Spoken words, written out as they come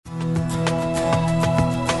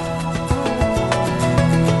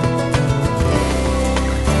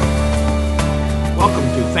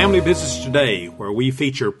Family Business Today, where we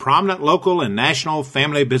feature prominent local and national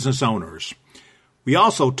family business owners. We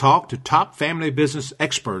also talk to top family business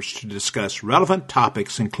experts to discuss relevant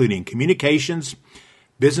topics including communications,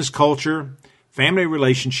 business culture, family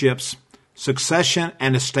relationships, succession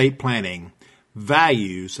and estate planning,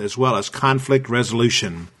 values, as well as conflict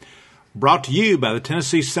resolution. Brought to you by the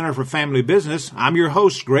Tennessee Center for Family Business, I'm your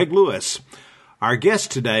host, Greg Lewis. Our guest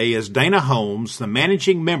today is Dana Holmes, the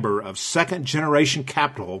managing member of Second Generation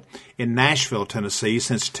Capital in Nashville, Tennessee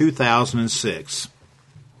since 2006.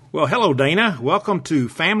 Well, hello, Dana. Welcome to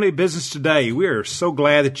Family Business Today. We are so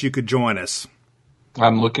glad that you could join us.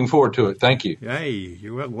 I'm looking forward to it. Thank you. Hey,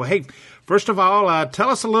 well, hey, first of all, tell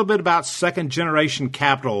us a little bit about Second Generation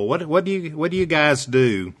Capital. What do you guys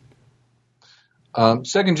do?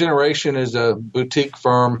 Second Generation is a boutique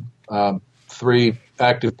firm, 3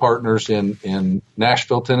 active partners in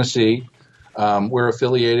Nashville, Tennessee. We're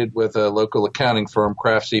affiliated with a local accounting firm,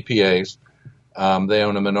 Craft CPAs. They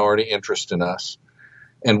own a minority interest in us.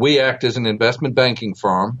 And we act as an investment banking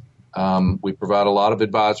firm. We provide a lot of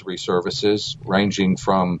advisory services ranging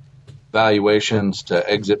from valuations to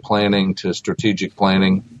exit planning to strategic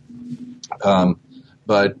planning.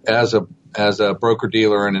 But as a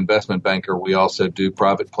broker-dealer and investment banker, we also do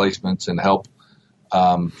private placements and help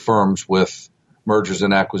firms with mergers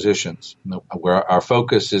and acquisitions, where our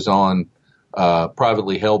focus is on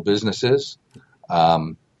privately held businesses.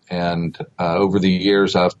 And over the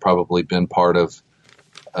years, I've probably been part of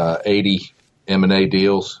 80 M&A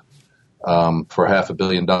deals for $500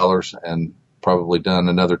 million and probably done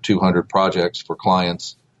another 200 projects for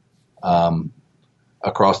clients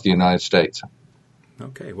across the United States.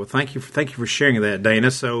 Okay, well, thank you for sharing that, Dana.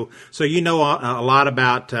 So you know a lot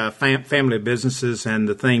about family businesses and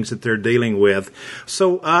the things that they're dealing with.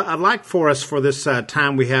 So I'd like for us for this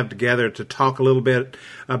time we have together to talk a little bit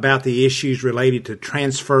about the issues related to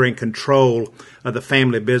transferring control of the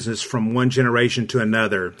family business from one generation to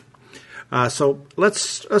another. So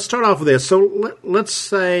let's start off with this. So let's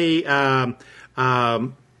say I'm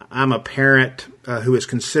a parent who is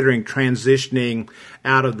considering transitioning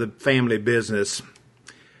out of the family business.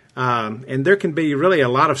 And there can be really a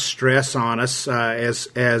lot of stress on us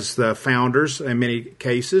as the founders in many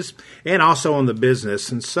cases, and also on the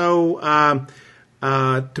business. And so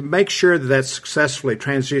to make sure that successfully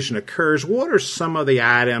transition occurs, what are some of the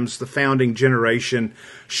items the founding generation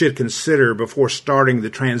should consider before starting the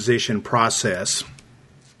transition process?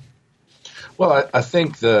 Well, I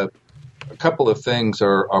think a couple of things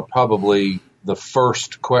are probably the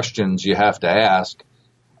first questions you have to ask.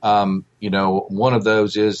 One of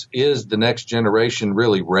those is the next generation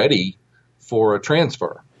really ready for a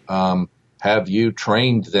transfer? Have you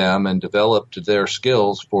trained them and developed their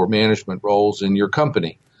skills for management roles in your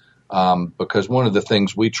company? Because one of the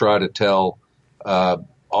things we try to tell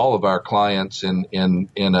all of our clients in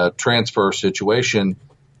a transfer situation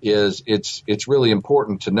is it's really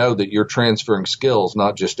important to know that you're transferring skills,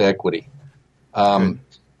 not just equity.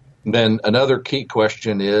 Then another key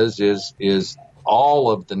question is all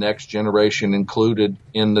of the next generation included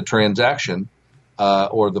in the transaction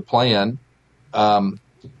or the plan.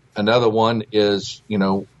 Another one is,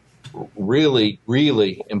 really,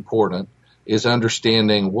 really important is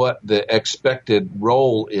understanding what the expected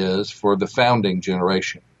role is for the founding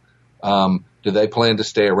generation. Do they plan to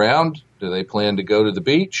stay around? Do they plan to go to the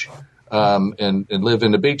beach and live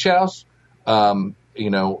in the beach house?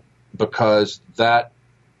 Because that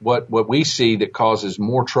what we see that causes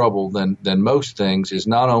more trouble than most things is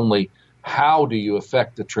not only how do you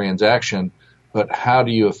affect the transaction, but how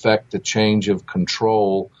do you affect the change of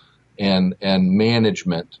control and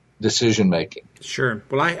management decision making. Sure.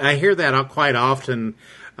 Well, I hear that quite often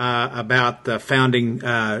about the founding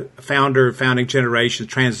generation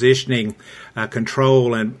transitioning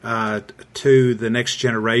control and to the next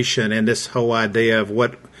generation, and this whole idea of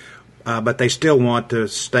what. But they still want to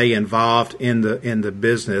stay involved in the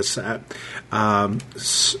business, and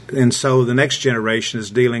so the next generation is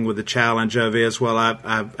dealing with the challenge of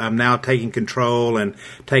I'm now taking control and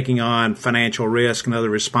taking on financial risk and other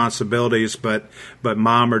responsibilities, but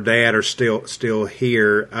mom or dad are still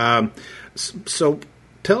here. So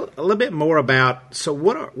tell a little bit more about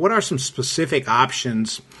what are some specific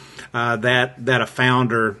options that a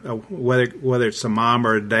founder, whether it's a mom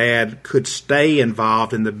or a dad, could stay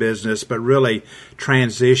involved in the business, but really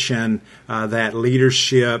transition that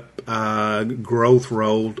leadership growth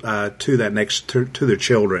role to their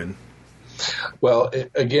children. Well,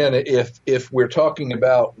 again, if we're talking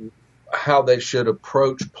about how they should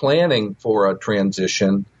approach planning for a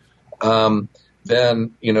transition, then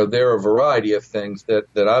there are a variety of things that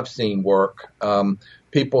I've seen work.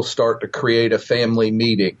 People start to create a family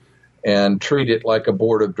meeting. and treat it like a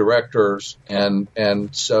board of directors. And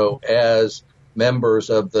so as members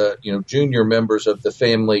of the, junior members of the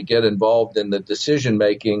family get involved in the decision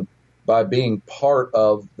making by being part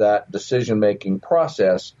of that decision making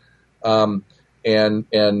process, and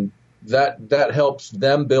that helps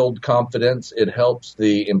them build confidence. It helps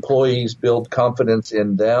the employees build confidence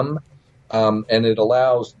in them, and it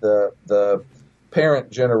allows the parent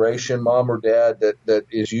generation, mom or dad, that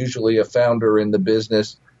is usually a founder in the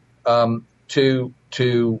business, to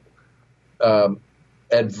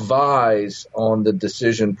advise on the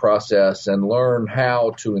decision process and learn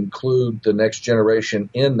how to include the next generation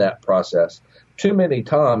in that process. Too many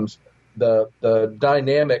times, the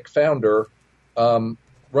dynamic founder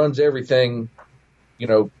runs everything,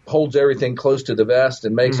 holds everything close to the vest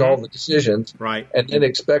and makes all the decisions, right, and then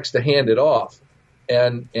expects to hand it off.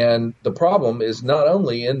 And the problem is not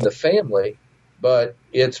only in the family, but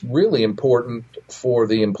it's really important for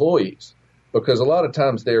the employees, because a lot of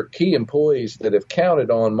times they're key employees that have counted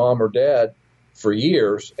on mom or dad for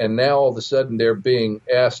years, and now all of a sudden they're being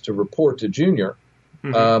asked to report to junior.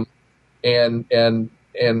 And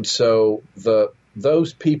so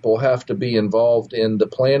those people have to be involved in the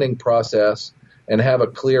planning process and have a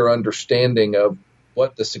clear understanding of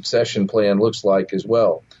what the succession plan looks like as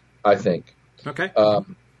well, I think. Okay.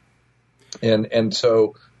 And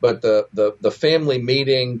so, but the family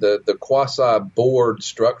meeting, the quasi board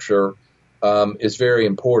structure, is very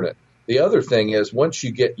important. The other thing is, once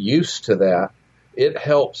you get used to that, it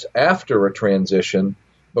helps after a transition,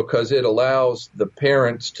 because it allows the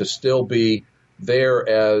parents to still be there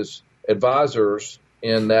as advisors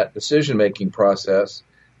in that decision-making process.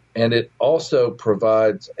 And it also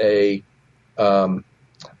provides a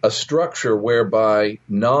structure whereby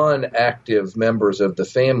non-active members of the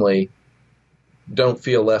family don't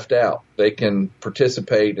feel left out. They can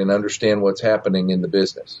participate and understand what's happening in the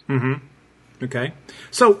business. Mm-hmm. Okay.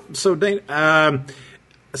 So Dane,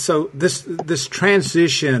 so this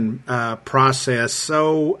transition process.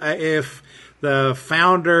 So if the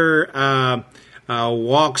founder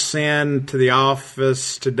walks into the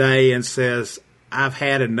office today and says, "I've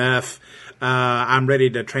had enough. I'm ready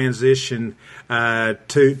to transition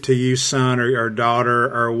to you, son or daughter,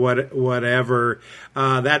 or whatever."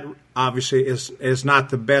 That obviously is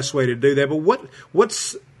not the best way to do that. But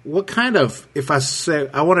what kind of, if I say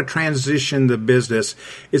I want to transition the business,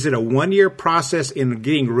 is it a 1-year process in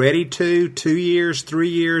getting ready to 2 years, 3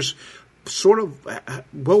 years? Sort of,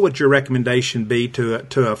 what would your recommendation be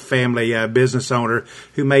to a family business owner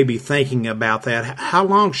who may be thinking about that? How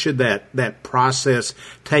long should that process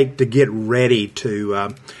take to get ready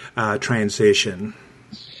to transition?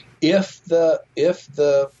 If the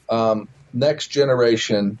next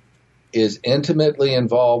generation is intimately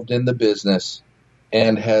involved in the business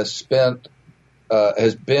and has been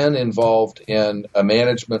involved in a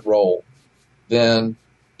management role, then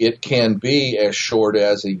it can be as short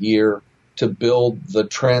as a year to build the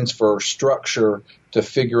transfer structure, to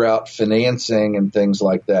figure out financing and things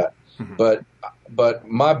like that. Mm-hmm. But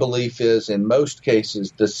my belief is, in most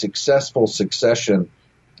cases, the successful succession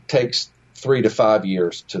takes 3 to 5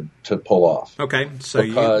 years to pull off. Okay, so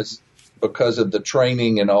because of the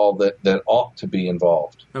training and all that ought to be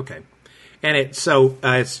involved. Okay. And it's 3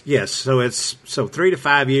 to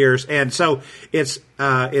 5 years, and so it's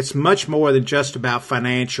much more than just about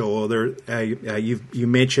financial. You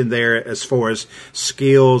mentioned there as far as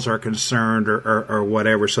skills are concerned, or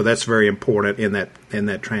whatever. So that's very important in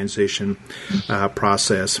that transition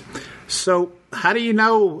process. So how do you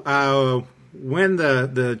know when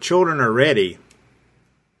the children are ready?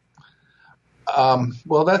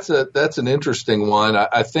 Well, that's an interesting one.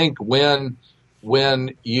 I think when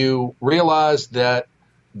you realize that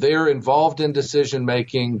they're involved in decision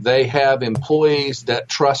making, they have employees that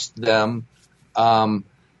trust them.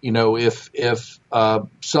 If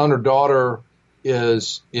son or daughter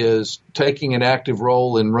is taking an active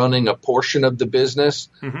role in running a portion of the business,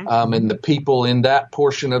 mm-hmm. And the people in that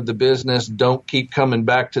portion of the business don't keep coming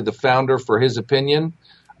back to the founder for his opinion,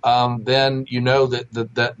 then you know that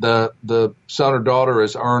the son or daughter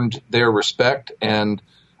has earned their respect and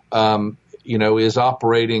is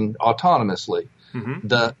operating autonomously. Mm-hmm.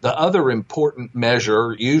 The other important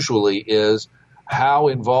measure usually is how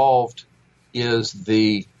involved is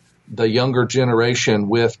the younger generation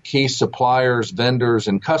with key suppliers, vendors,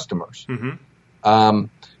 and customers. Mm-hmm.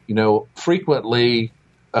 Frequently,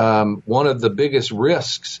 one of the biggest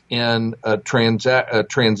risks in a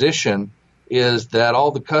transition is that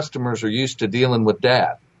all the customers are used to dealing with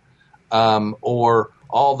dad, or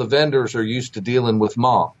all the vendors are used to dealing with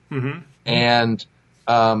mom. Mm-hmm. And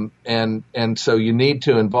And so you need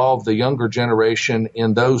to involve the younger generation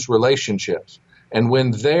in those relationships. And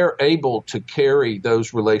when they're able to carry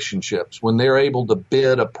those relationships, when they're able to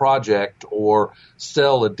bid a project or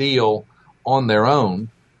sell a deal on their own,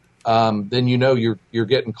 then you're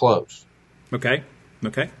getting close. Okay.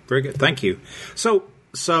 Very good. Thank you. So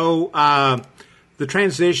the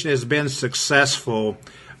transition has been successful,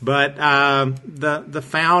 but the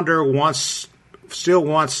founder still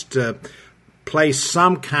wants to play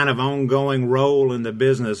some kind of ongoing role in the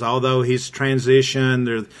business. Although he's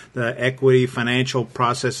transitioned, the equity financial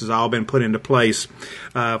process has all been put into place.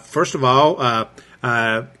 First of all,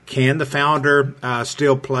 can the founder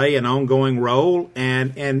still play an ongoing role?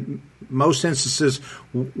 And in most instances,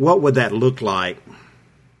 what would that look like?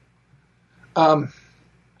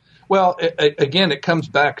 Well, again, it comes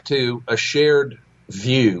back to a shared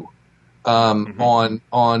view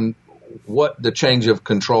on what the change of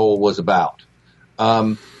control was about.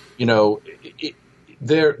 There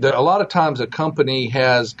a lot of times a company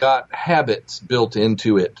has got habits built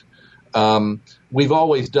into it. We've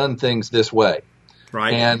always done things this way,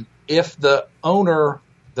 right? And if the owner,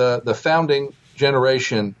 the founding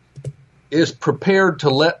generation, is prepared to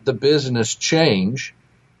let the business change,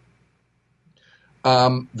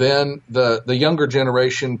 then the younger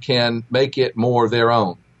generation can make it more their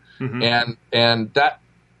own, and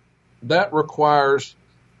that requires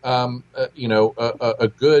a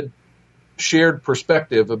good shared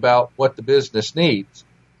perspective about what the business needs.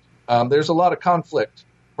 There's a lot of conflict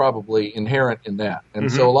probably inherent in that,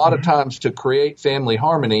 and so a lot of times to create family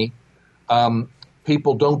harmony,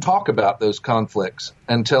 people don't talk about those conflicts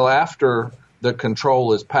until after the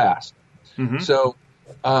control is passed. So.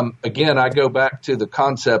 Again, I go back to the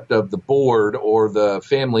concept of the board or the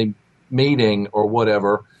family meeting or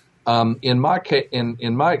whatever. In my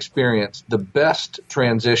experience, the best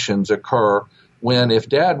transitions occur when, if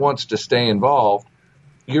Dad wants to stay involved,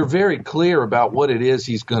 you're very clear about what it is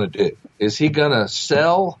he's going to do. Is he going to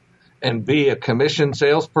sell and be a commission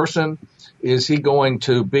salesperson? Is he going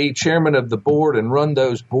to be chairman of the board and run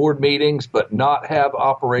those board meetings but not have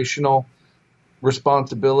operational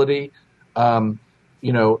responsibility?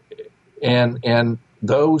 And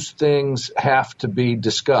those things have to be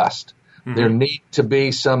discussed. There need to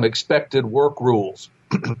be some expected work rules.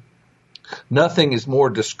 Nothing is more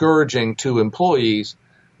discouraging to employees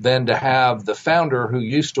than to have the founder who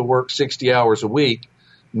used to work 60 hours a week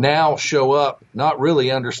now show up, not really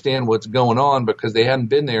understand what's going on because they hadn't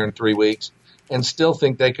been there in 3 weeks, and still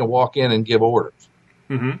think they can walk in and give orders.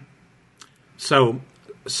 So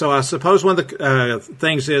I suppose one of the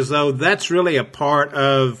things is, though, that's really a part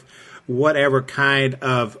of whatever kind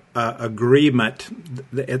of agreement,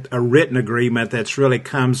 a written agreement that's really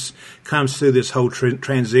comes through this whole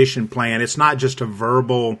transition plan. It's not just a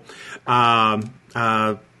verbal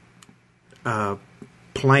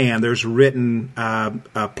plan. There's a written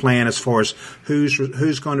plan as far as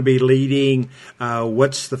who's going to be leading,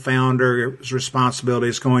 what's the founder's responsibility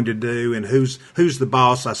is going to do, and who's the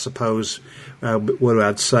boss, I suppose. What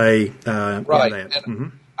I'd say, right? In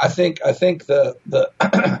that. I think the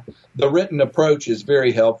the written approach is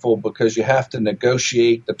very helpful because you have to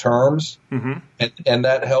negotiate the terms, and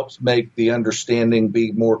that helps make the understanding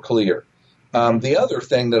be more clear. The other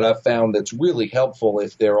thing that I've found that's really helpful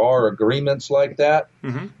if there are agreements like that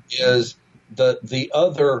is the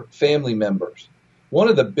other family members. One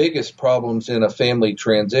of the biggest problems in a family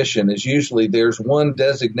transition is usually there's one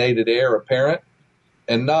designated heir apparent,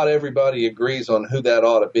 and not everybody agrees on who that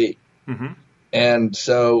ought to be. And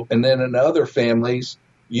then in other families,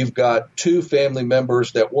 you've got 2 family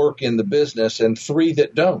members that work in the business and 3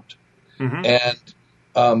 that don't.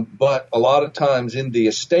 But a lot of times in the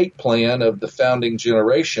estate plan of the founding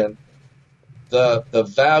generation, the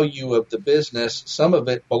value of the business, some of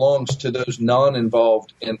it belongs to those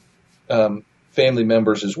non-involved family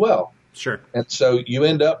members as well. Sure. And so you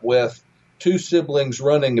end up with 2 siblings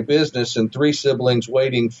running a business and 3 siblings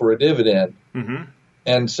waiting for a dividend.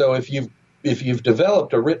 And so if you've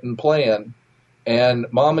developed a written plan and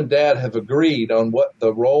Mom and Dad have agreed on what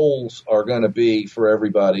the roles are going to be for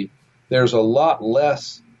everybody, there's a lot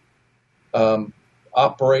less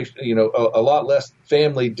operation, a lot less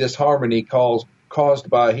family disharmony caused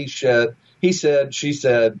by he said, she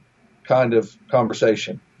said kind of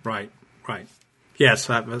conversation. Right. Yes,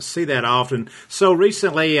 I see that often. So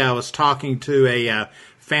recently I was talking to a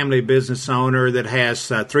family business owner that has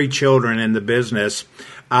 3 children in the business,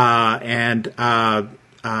 and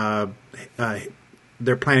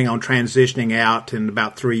they're planning on transitioning out in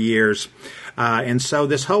about 3 years. And so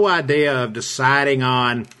this whole idea of deciding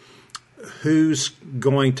on who's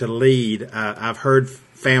going to lead. I've heard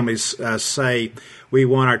families say we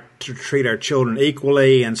want to treat our children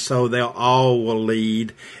equally, and so they'll all will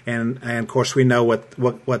lead, and of course we know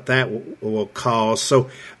what that will cause. So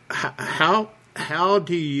how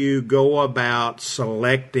do you go about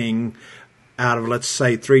selecting out of, let's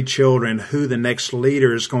say, 3 children, who the next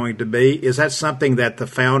leader is going to be? Is that something that the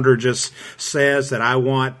founder just says that I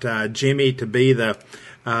want Jimmy to be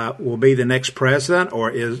will be the next president,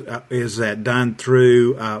 or is that done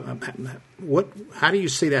through how do you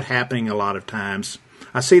see that happening a lot of times?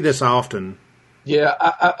 I see this often. Yeah,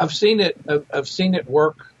 I've seen it. I've seen it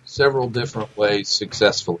work several different ways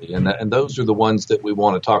successfully, and those are the ones that we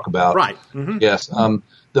want to talk about. Right. Mm-hmm. Yes.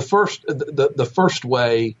 The first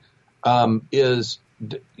way is,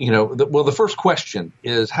 the first question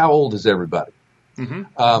is, how old is everybody?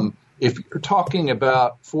 Mm-hmm. If you're talking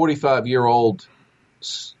about 45-year-old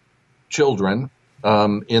children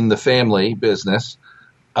in the family business,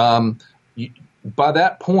 by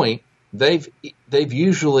that point they've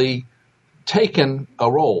usually taken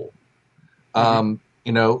a role.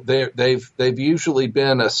 They've usually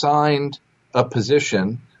been assigned a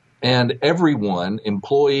position, and everyone,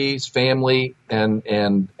 employees, family,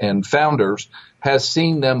 and founders, has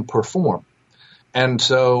seen them perform. And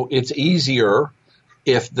so it's easier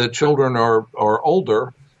if the children are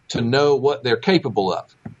older to know what they're capable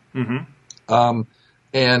of. Mm-hmm.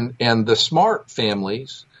 And the smart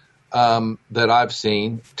families that I've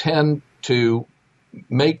seen tend to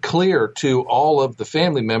make clear to all of the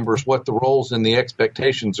family members what the roles and the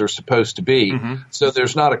expectations are supposed to be. Mm-hmm. So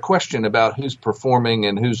there's not a question about who's performing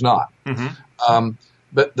and who's not. Mm-hmm.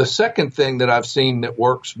 But the second thing that I've seen that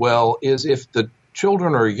works well is if the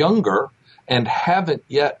children are younger and haven't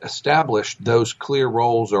yet established those clear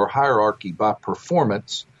roles or hierarchy by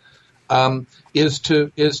performance, is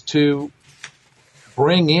to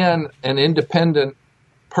bring in an independent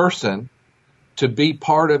person to be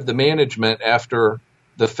part of the management after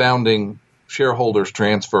the founding shareholders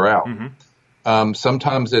transfer out. Mm-hmm.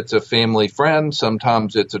 Sometimes it's a family friend,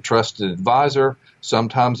 sometimes it's a trusted advisor,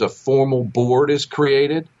 sometimes a formal board is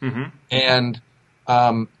created, mm-hmm. and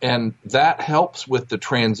that helps with the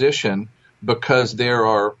transition because there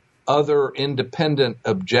are other independent,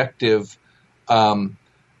 objective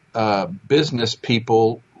business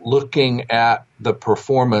people looking at the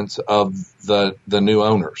performance of the new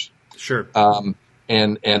owners. Sure.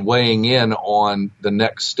 And weighing in on the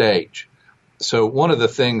next stage. So one of the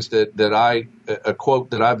things a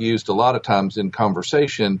quote that I've used a lot of times in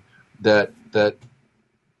conversation that a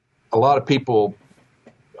lot of people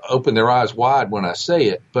open their eyes wide when I say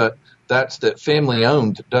it, but that's that family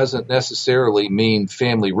owned doesn't necessarily mean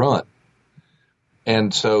family run.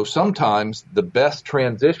 And so sometimes the best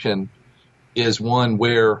transition is one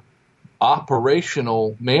where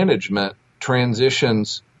operational management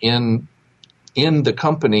transitions in the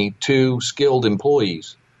company to skilled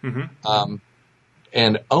employees, mm-hmm.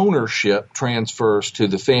 And ownership transfers to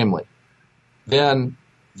the family. Then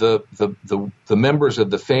the members of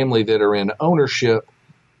the family that are in ownership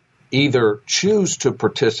either choose to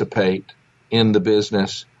participate in the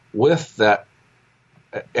business with that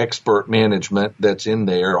expert management that's in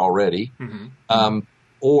there already, mm-hmm.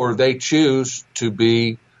 Or they choose to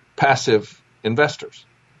be passive investors.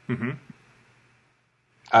 Mm-hmm.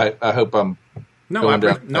 I hope I'm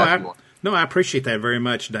I appreciate that very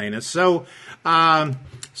much, Dana. So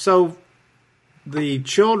the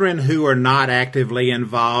children who are not actively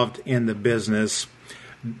involved in the business,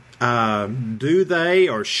 do they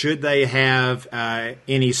or should they have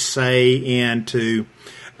any say into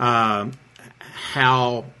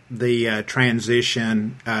how the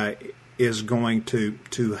transition is going to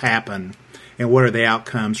happen, and what are the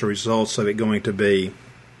outcomes or results of it going to be?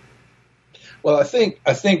 Well, I think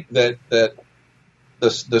that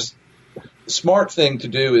the smart thing to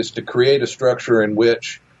do is to create a structure in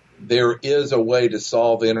which there is a way to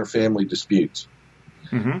solve interfamily disputes.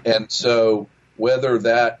 Mm-hmm. And so whether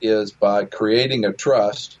that is by creating a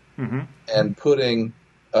trust, mm-hmm. and putting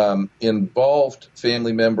involved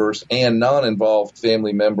family members and non-involved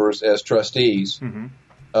family members as trustees, mm-hmm.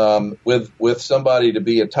 With somebody to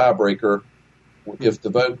be a tiebreaker if the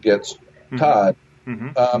vote gets tied,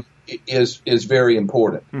 mm-hmm. Is very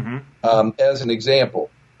important. Mm-hmm. As an example,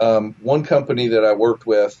 one company that I worked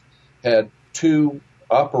with had 2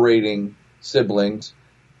 operating siblings,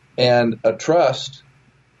 and a trust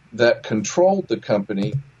that controlled the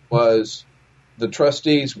company was the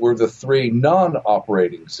trustees were the 3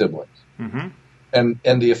 non-operating siblings. Mm-hmm.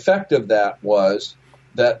 And the effect of that was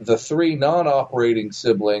that the 3 non-operating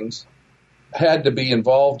siblings had to be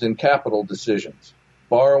involved in capital decisions,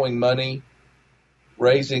 borrowing money,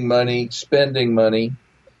 raising money, spending money,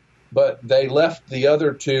 but they left the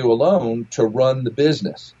other two alone to run the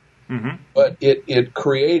business. Mm-hmm. But it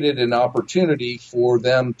created an opportunity for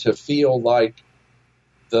them to feel like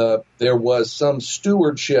there was some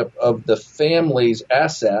stewardship of the family's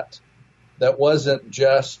asset that wasn't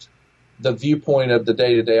just the viewpoint of the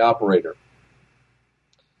day-to-day operator.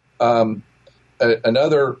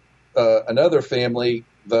 Another family,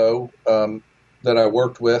 though, that I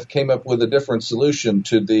worked with came up with a different solution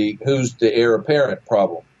to the who's the heir apparent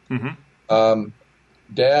problem. Mm-hmm.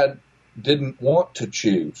 Dad didn't want to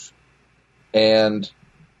choose, and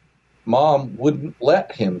Mom wouldn't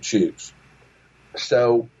let him choose.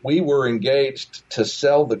 So we were engaged to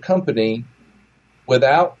sell the company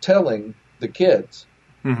without telling the kids.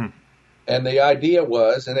 Mm-hmm. And the idea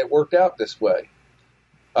was, and it worked out this way,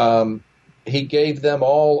 he gave them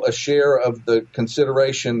all a share of the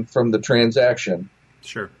consideration from the transaction.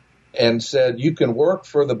 Sure. And said, you can work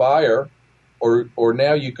for the buyer, or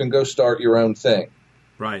now you can go start your own thing.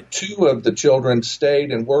 Right. Two of the children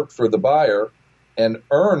stayed and worked for the buyer and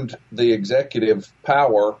earned the executive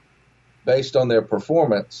power based on their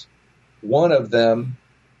performance. One of them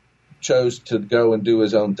chose to go and do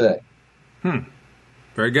his own thing.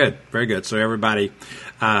 Very good. Very good. So everybody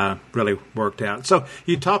really worked out. So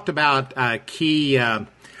you talked about key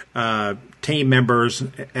team members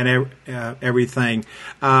and everything.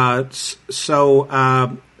 I've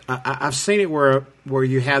seen it where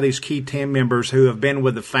you have these key team members who have been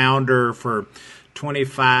with the founder for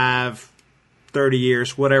 25, 30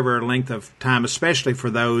 years, whatever length of time, especially for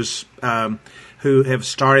those who have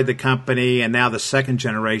started the company and now the second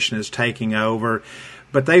generation is taking over.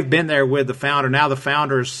 But they've been there with the founder. Now the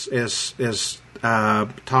founder is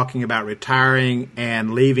talking about retiring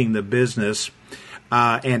and leaving the business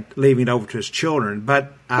and leaving it over to his children.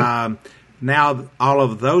 But now all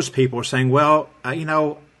of those people are saying, well,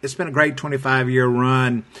 it's been a great 25-year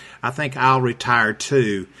run. I think I'll retire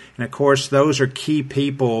too. And, of course, those are key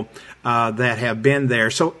people that have been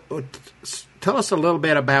there. So tell us a little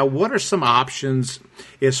bit about what are some options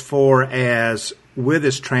as far as with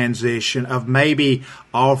this transition of maybe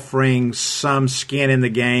offering some skin in the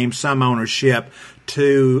game, some ownership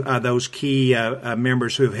to those key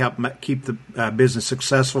members who have helped keep the business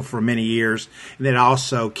successful for many years, and it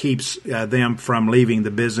also keeps them from leaving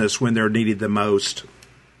the business when they're needed the most.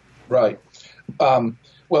 Right.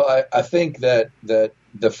 Well, I think that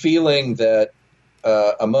the feeling that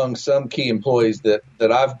among some key employees that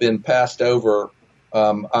I've been passed over,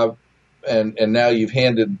 and now you've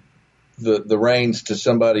handed the reins to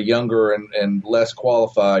somebody younger and less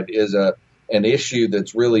qualified is an issue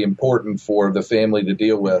that's really important for the family to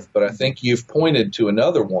deal with. But I think you've pointed to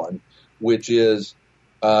another one, which is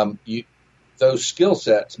those skill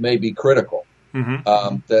sets may be critical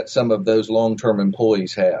that some of those long-term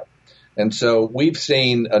employees have. And so we've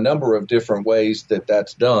seen a number of different ways that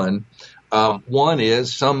that's done. One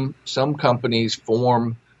is some companies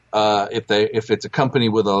form if it's a company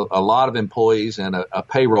with a lot of employees and a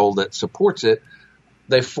payroll that supports it,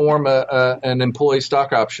 they form an employee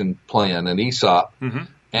stock option plan, an ESOP,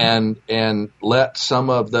 and let some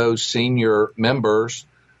of those senior members,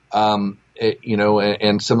 and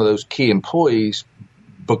some of those key employees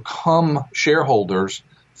become shareholders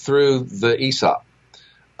through the ESOP.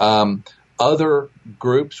 Other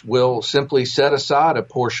groups will simply set aside a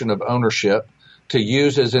portion of ownership to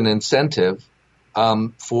use as an incentive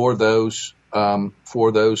for those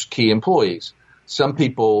key employees. Some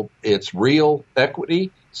people it's real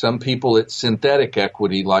equity. Some people it's synthetic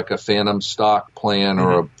equity, like a phantom stock plan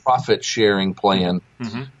or a profit sharing plan.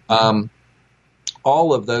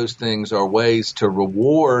 All of those things are ways to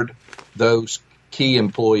reward those key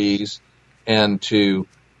employees and to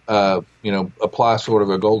apply sort of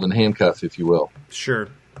a golden handcuff, if you will. Sure.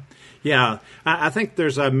 Yeah, I think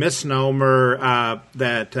there's a misnomer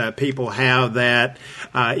that people have that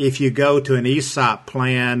if you go to an ESOP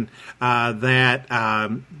plan, that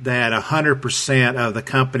 100% of the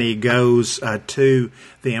company goes to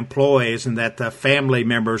the employees, and that the family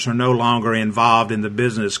members are no longer involved in the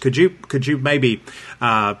business. Could you maybe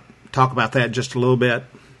talk about that just a little bit?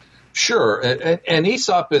 Sure. And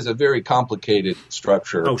ESOP is a very complicated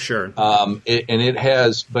structure. Oh, sure. It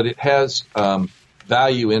has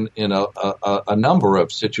value in a number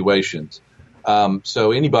of situations.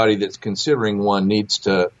 So anybody that's considering one needs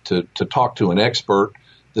to talk to an expert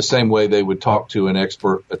the same way they would talk to an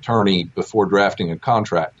expert attorney before drafting a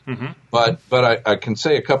contract. But I can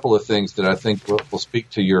say a couple of things that I think will speak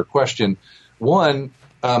to your question. One,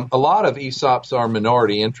 a lot of ESOPs are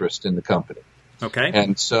minority interest in the company. Okay.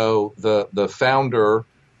 And so the founder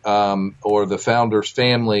or the founder's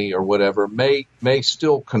family or whatever may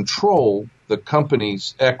still control the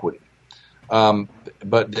company's equity. But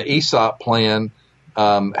the ESOP plan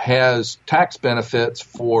has tax benefits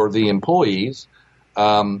for the employees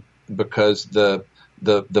because the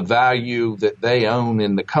value that they own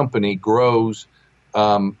in the company grows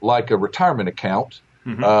like a retirement account.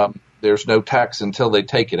 Mm-hmm. There's no tax until they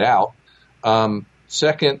take it out.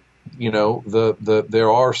 Second,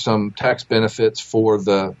 there are some tax benefits for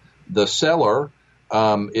the seller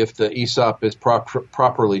if the ESOP is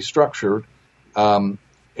properly structured, and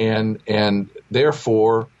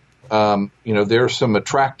therefore, there's some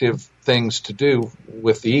attractive things to do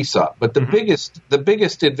with the ESOP. But the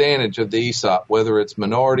biggest advantage of the ESOP, whether it's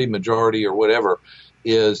minority, majority, or whatever,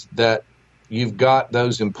 is that you've got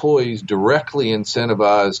those employees directly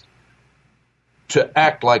incentivized to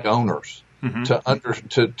act like owners.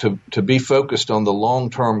 Mm-hmm. to be focused on the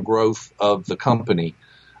long-term growth of the company.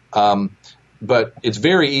 But it's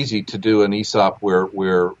very easy to do an ESOP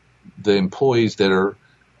where the employees that are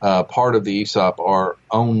part of the ESOP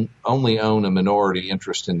only own a minority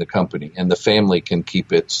interest in the company, and the family can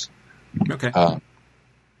keep its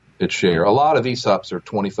share. A lot of ESOPs are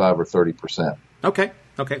 25 or 30%.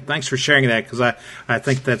 Okay, thanks for sharing that, because I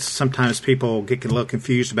think that sometimes people get a little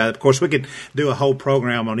confused about it. Of course, we could do a whole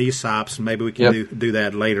program on ESOPs, and maybe we can do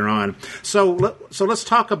that later on. So let's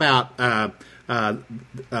talk about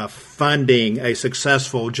funding a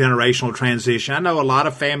successful generational transition. I know a lot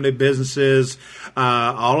of family businesses,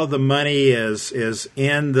 all of the money is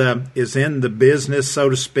in the business, so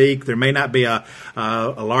to speak. There may not be a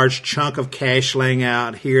large chunk of cash laying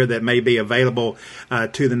out here that may be available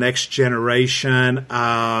to the next generation.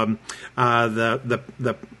 The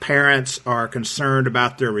parents are concerned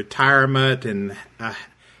about their retirement and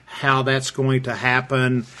how that's going to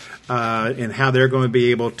happen. And how they're going to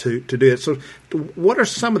be able to do it. So what are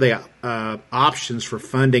some of the options for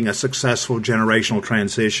funding a successful generational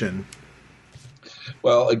transition?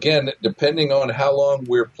 Well, again, depending on how long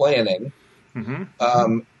we're planning,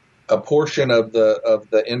 a portion of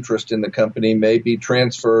the interest in the company may be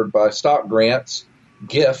transferred by stock grants,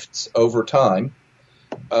 gifts over time,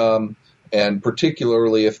 and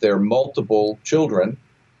particularly if there are multiple children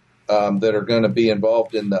that are going to be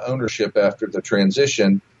involved in the ownership after the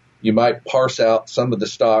transition. You might parse out some of the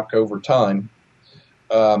stock over time,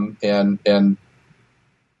 but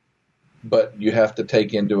you have to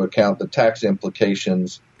take into account the tax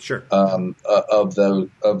implications of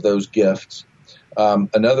those gifts.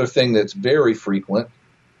 Another thing that's very frequent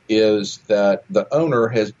is that the owner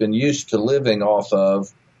has been used to living off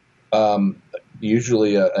of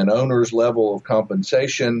usually an owner's level of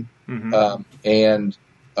compensation, and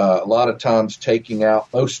a lot of times taking out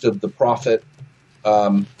most of the profit.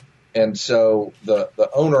 And so the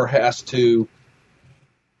owner has to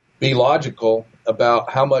be logical about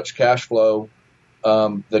how much cash flow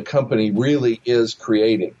the company really is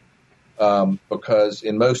creating, because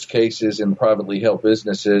in most cases in privately held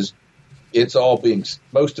businesses,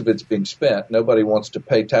 most of it's being spent. Nobody wants to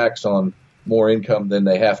pay tax on more income than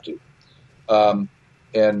they have to,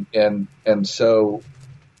 and so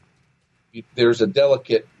there's a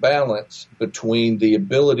delicate balance between the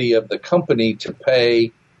ability of the company to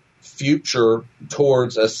pay future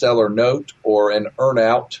towards a seller note or an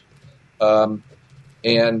earnout, and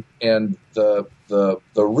the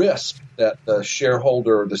risk that the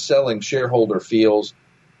shareholder, the selling shareholder, feels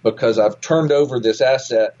because I've turned over this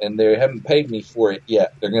asset and they haven't paid me for it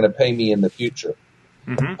yet. They're going to pay me in the future.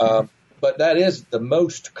 But that is the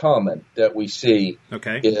most common that we see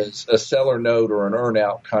is a seller note or an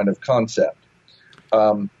earnout kind of concept.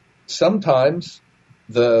 Sometimes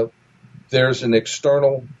there's an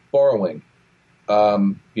external borrowing.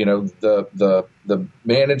 The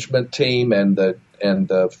management team and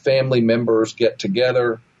the family members get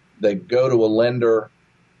together. They go to a lender,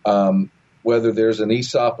 whether there's an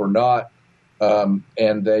ESOP or not,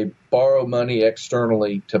 and they borrow money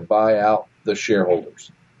externally to buy out the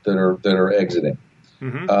shareholders that are exiting.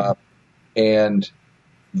 And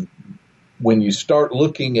when you start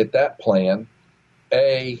looking at that plan,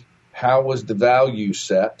 how was the value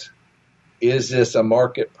set? Is this a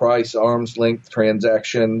market price, arm's length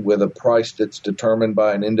transaction with a price that's determined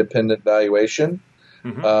by an independent valuation?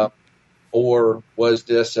 Or was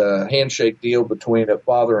this a handshake deal between a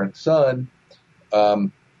father and son? The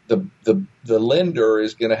lender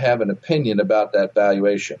is going to have an opinion about that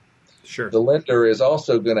valuation. The lender is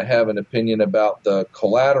also going to have an opinion about the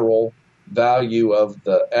collateral value of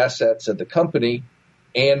the assets of the company,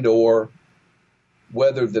 and or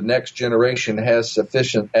whether the next generation has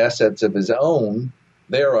sufficient assets of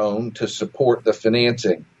their own, to support the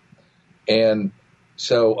financing. And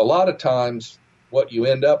So a lot of times what you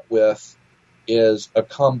end up with is a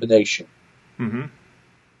combination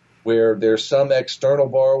where there's some external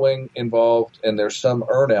borrowing involved and there's some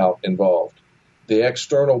earnout involved. The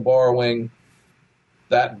external borrowing,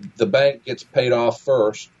 that the bank gets paid off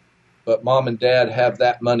first, but mom and dad have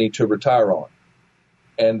that money to retire on.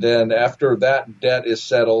 And then after that debt is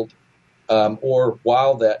settled, or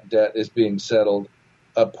while that debt is being settled,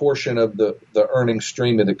 a portion of the earning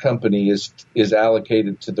stream of the company is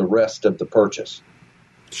allocated to the rest of the purchase.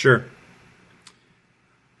 Sure.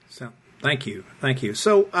 So thank you.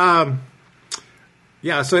 So so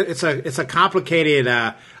it's a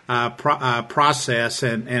complicated process,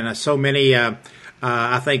 and so many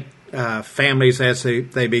I think families, as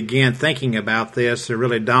they begin thinking about this, they're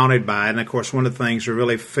really daunted by it. And of course, one of the things they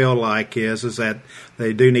really feel like is that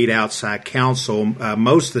they do need outside counsel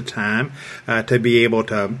most of the time to be able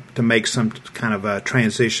to make some kind of a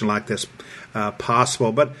transition like this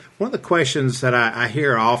possible. But one of the questions that I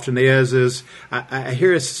hear often is I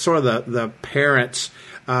hear it's sort of the parents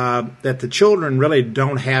that the children really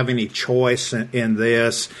don't have any choice in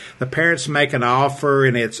this. The parents make an offer,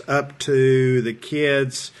 and it's up to the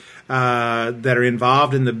kids that are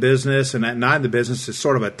involved in the business and not in the business. It's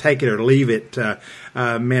sort of a take it or leave it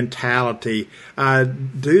mentality. What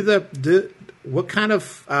kind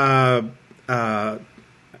of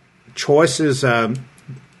choices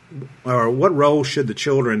or what role should the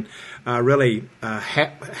children really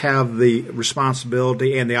have the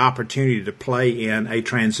responsibility and the opportunity to play in a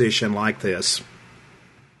transition like this?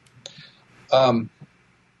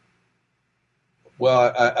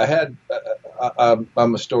 Well,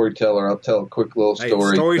 I'm a storyteller. I'll tell a quick little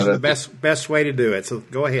story. Stories are the best way to do it. So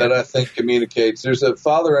go ahead. That I think communicates. There's a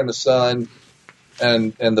father and a son,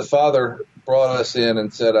 and the father brought us in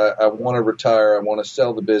and said, I want to retire. I want to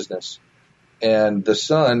sell the business. And the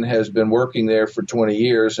son has been working there for 20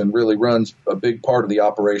 years and really runs a big part of the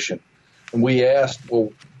operation. And we asked,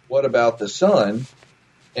 well, what about the son?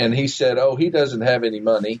 And he said, he doesn't have any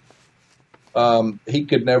money. He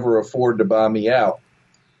could never afford to buy me out.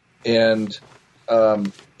 And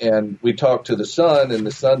we talked to the son, and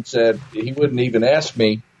the son said he wouldn't even ask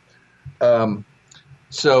me. But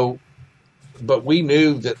we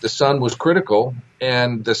knew that the son was critical,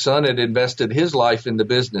 and the son had invested his life in the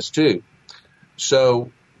business too.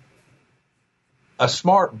 So a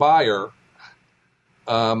smart buyer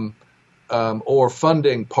or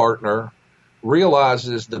funding partner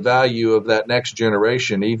realizes the value of that next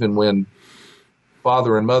generation, even when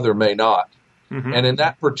father and mother may not. Mm-hmm. And in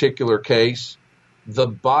that particular case, the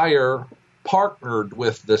buyer partnered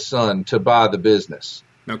with the son to buy the business.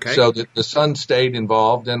 Okay. So that the son stayed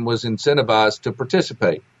involved and was incentivized to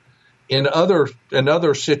participate. In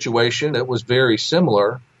another situation that was very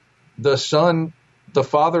similar, the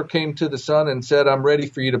father came to the son and said, I'm ready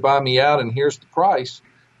for you to buy me out, and here's the price.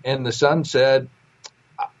 And the son said,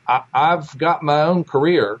 I've got my own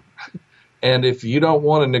career, and if you don't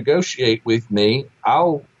want to negotiate with me,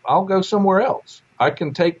 I'll go somewhere else. I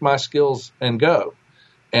can take my skills and go.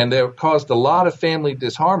 And that caused a lot of family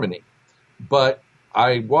disharmony. But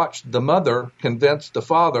I watched the mother convince the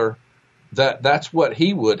father that that's what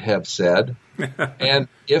he would have said. And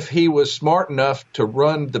if he was smart enough to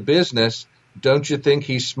run the business, don't you think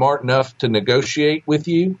he's smart enough to negotiate with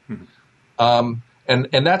you? And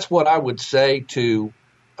that's what I would say to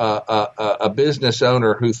a business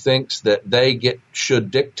owner who thinks that they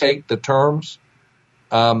should dictate the terms,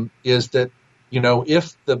 is that,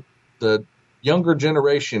 if the younger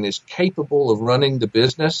generation is capable of running the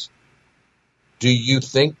business, do you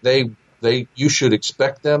think you should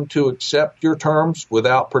expect them to accept your terms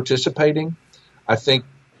without participating? I think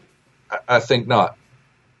not.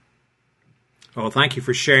 Well, thank you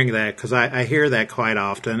for sharing that, because I hear that quite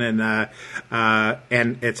often, and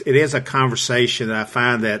it is a conversation that I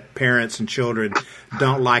find that parents and children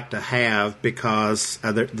don't like to have, because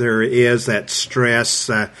there is that stress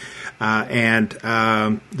and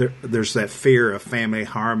there's that fear of family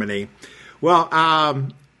harmony. Well,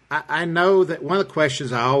 I know that one of the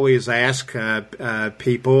questions I always ask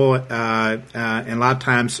people, and a lot of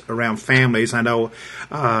times around families, I know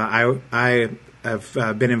I've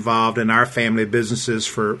been involved in our family businesses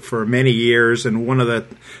for many years, and one of the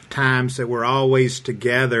times that we're always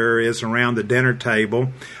together is around the dinner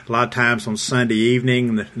table. A lot of times on Sunday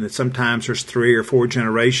evening, and sometimes there's 3 or 4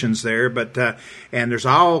 generations there, but and there's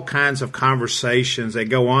all kinds of conversations that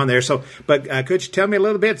go on there. So, but could you tell me a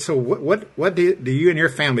little bit? So, what do you and your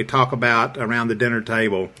family talk about around the dinner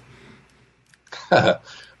table? I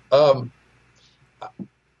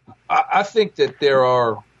think that there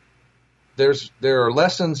are there are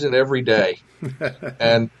lessons in every day,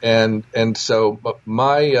 and so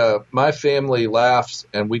my family laughs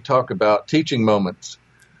and we talk about teaching moments.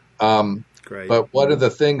 Great. But one of the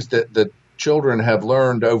things that the children have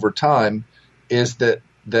learned over time is that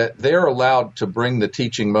they're allowed to bring the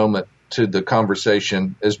teaching moment to the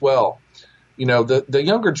conversation as well. You know, the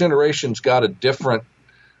younger generation's got a different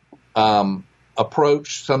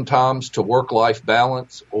approach sometimes to work-life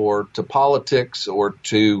balance or to politics or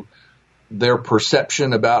to their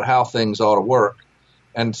perception about how things ought to work.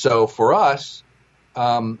 And so for us,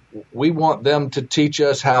 we want them to teach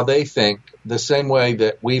us how they think the same way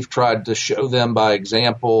that we've tried to show them by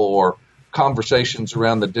example or conversations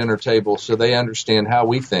around the dinner table so they understand how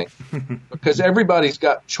we think. Because everybody's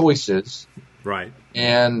got choices. Right.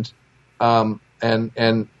 And the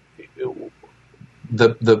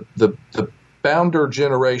founder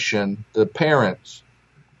generation, the parents,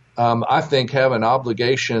 I think have an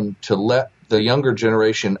obligation to let the younger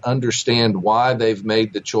generation understand why they've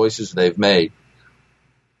made the choices they've made.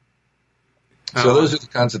 So those are the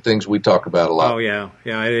kinds of things we talk about a lot. Oh, yeah.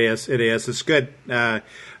 Yeah, it is. It is. It's good. I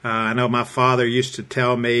know my father used to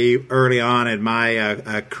tell me early on in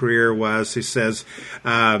my career he says,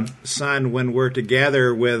 son, when we're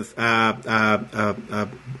together with a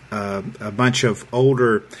bunch of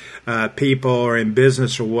older people or in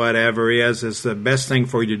business or whatever is the best thing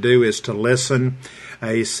for you to do is to listen.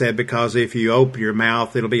 He said, because if you open your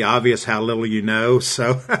mouth, it'll be obvious how little you know.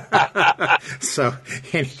 So,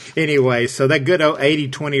 anyway, so that good old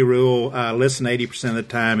 80-20 rule, listen 80% of the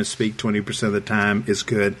time and speak 20% of the time is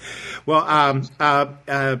good. Well,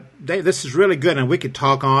 Dave, this is really good, and we could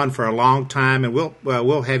talk on for a long time, and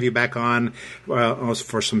we'll have you back on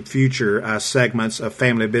for some future segments of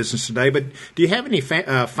Family Business Today. But do you have any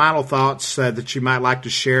final thoughts that you might like to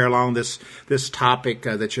share along this topic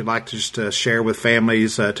that you'd like to just share with families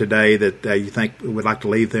today that you think would like to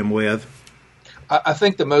leave them with? I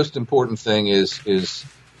think the most important thing is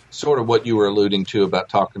sort of what you were alluding to about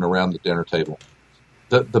talking around the dinner table.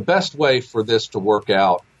 The best way for this to work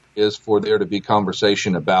out is for there to be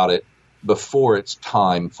conversation about it before it's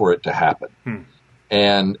time for it to happen.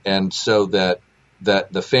 And so that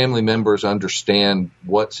the family members understand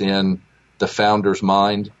what's in the founder's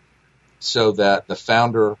mind, so that the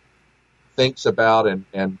founder thinks about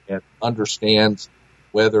and understands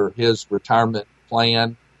whether his retirement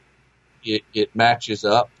plan it matches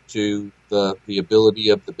up to the ability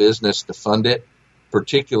of the business to fund it,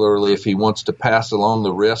 particularly if he wants to pass along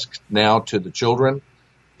the risk now to the children.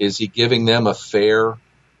 Is he giving them a fair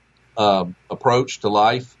approach to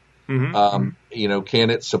life? Can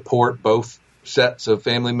it support both sets of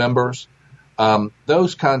family members?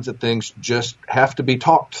 Those kinds of things just have to be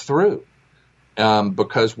talked through.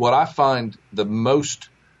 Because what I find the most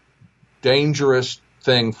dangerous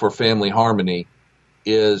thing for family harmony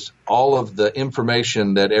is all of the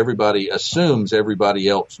information that everybody assumes everybody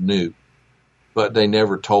else knew, but they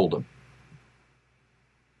never told them.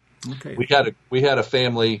 Okay. We had a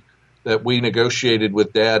family that we negotiated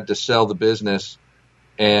with Dad to sell the business,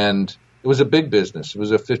 and it was a big business. It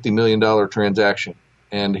was a $50 million transaction,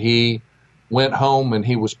 and he went home and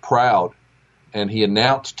he was proud, and he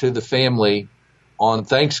announced to the family on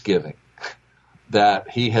Thanksgiving that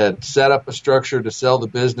he had set up a structure to sell the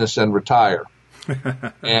business and retire.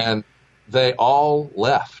 And they all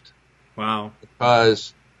left. Wow.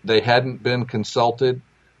 Because they hadn't been consulted.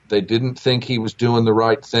 They didn't think he was doing the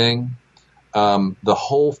right thing. The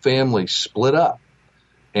whole family split up.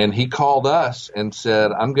 And he called us and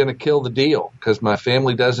said, I'm going to kill the deal because my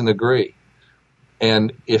family doesn't agree.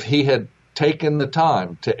 And if he had taken the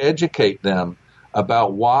time to educate them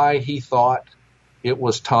about why he thought it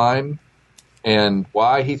was time and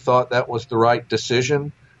why he thought that was the right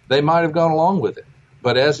decision, they might have gone along with it.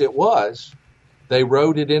 But as it was, they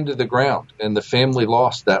rode it into the ground, and the family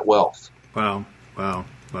lost that wealth. Wow. Well,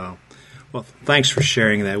 thanks for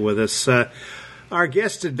sharing that with us. Our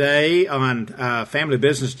guest today on Family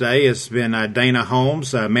Business Day has been Dana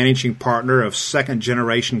Holmes, managing partner of Second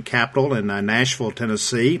Generation Capital in Nashville,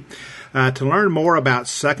 Tennessee. To learn more about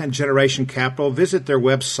Second Generation Capital, visit their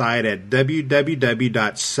website at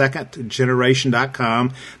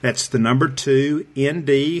www.secondgeneration.com. That's the number 2,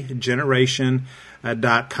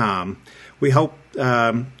 ndgeneration.com. We hope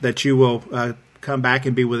that you will come back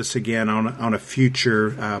and be with us again on a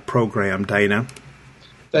future program, Dana.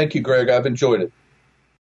 Thank you, Greg. I've enjoyed it.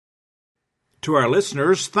 To our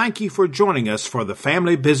listeners, thank you for joining us for the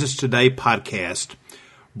Family Business Today podcast.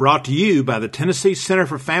 Brought to you by the Tennessee Center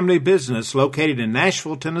for Family Business located in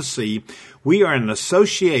Nashville, Tennessee. We are an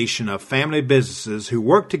association of family businesses who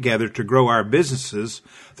work together to grow our businesses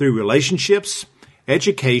through relationships,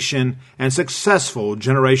 education, and successful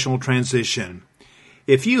generational transition.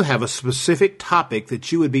 If you have a specific topic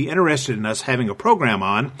that you would be interested in us having a program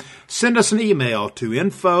on, send us an email to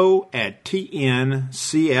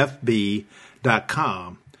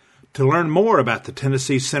info@tncfb.com. To learn more about the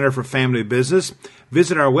Tennessee Center for Family Business,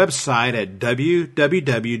 visit our website at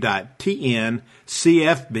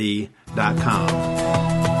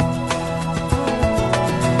www.tncfb.com.